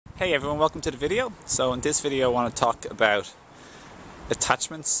Hey everyone, welcome to the video. So in this video I want to talk about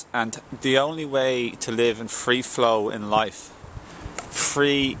attachments and the only way to live in free flow in life.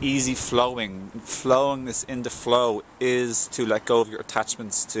 Free, easy flowingness in the flow is to let go of your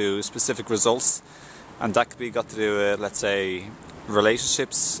attachments to specific results, and that could be got to do with, let's say,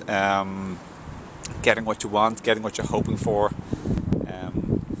 relationships, getting what you want, getting what you're hoping for,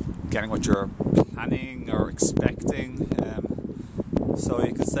 getting what you're planning or expecting. So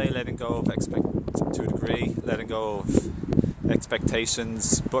you could say letting go of to a degree, letting go of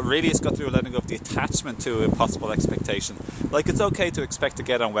expectations, but really it's got to do with letting go of the attachment to a possible expectation. Like, it's okay to expect to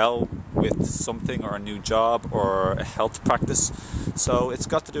get on well with something or a new job or a health practice. So it's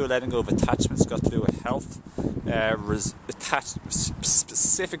got to do with letting go of attachments, it's got to do with health,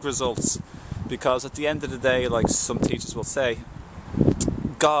 specific results, because at the end of the day, like some teachers will say,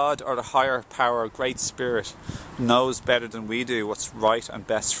 God or the higher power, great spirit, knows better than we do what's right and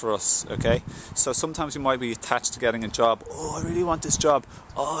best for us, okay? So sometimes you might be attached to getting a job. Oh, I really want this job.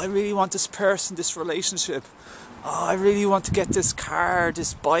 Oh, I really want this person, this relationship. Oh, I really want to get this car,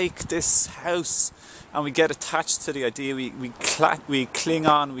 this bike, this house. And we get attached to the idea, we cling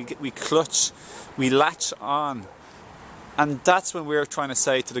on, we clutch, we latch on. And that's when we're trying to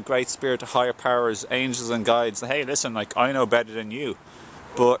say to the great spirit, the higher powers, angels and guides, hey, listen, like, I know better than you.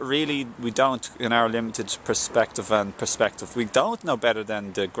 But really, we don't, in our limited perspective. We don't know better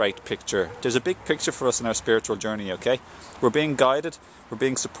than the great picture. There's a big picture for us in our spiritual journey, okay? We're being guided, we're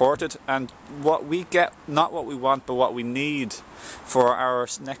being supported, and what we get, not what we want, but what we need for our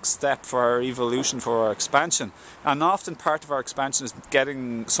next step, for our evolution, for our expansion. And often part of our expansion is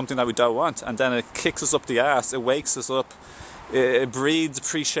getting something that we don't want, and then it kicks us up the ass, it wakes us up, it breeds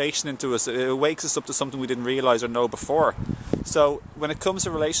appreciation into us, it wakes us up to something we didn't realise or know before. So when it comes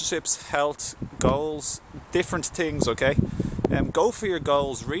to relationships, health, goals, different things, okay? Go for your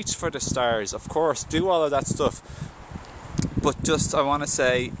goals, reach for the stars, of course, do all of that stuff. But just, I want to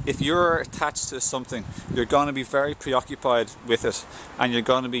say, if you're attached to something, you're going to be very preoccupied with it, and you're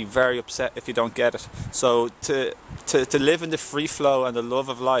going to be very upset if you don't get it. So to live in the free flow and the love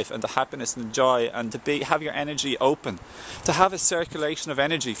of life and the happiness and the joy, and to have your energy open, to have a circulation of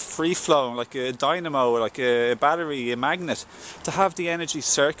energy, free flowing, like a dynamo, like a battery, a magnet, to have the energy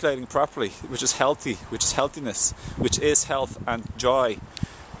circulating properly, which is healthy, which is healthiness, which is health and joy.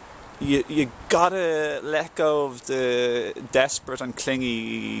 You gotta let go of the desperate and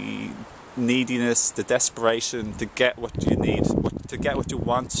clingy neediness, the desperation to get what you need, to get what you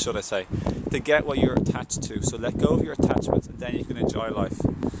want, should I say, to get what you're attached to. So let go of your attachments, and then you can enjoy life.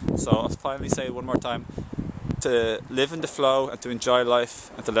 So I'll finally say it one more time: to live in the flow and to enjoy life,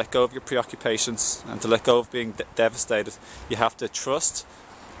 and to let go of your preoccupations, and to let go of being devastated. You have to trust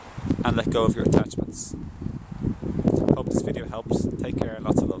and let go of your attachments. Hope this video helps. Take care and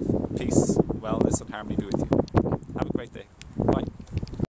lots of love. Peace, wellness and harmony be with you. Have a great day.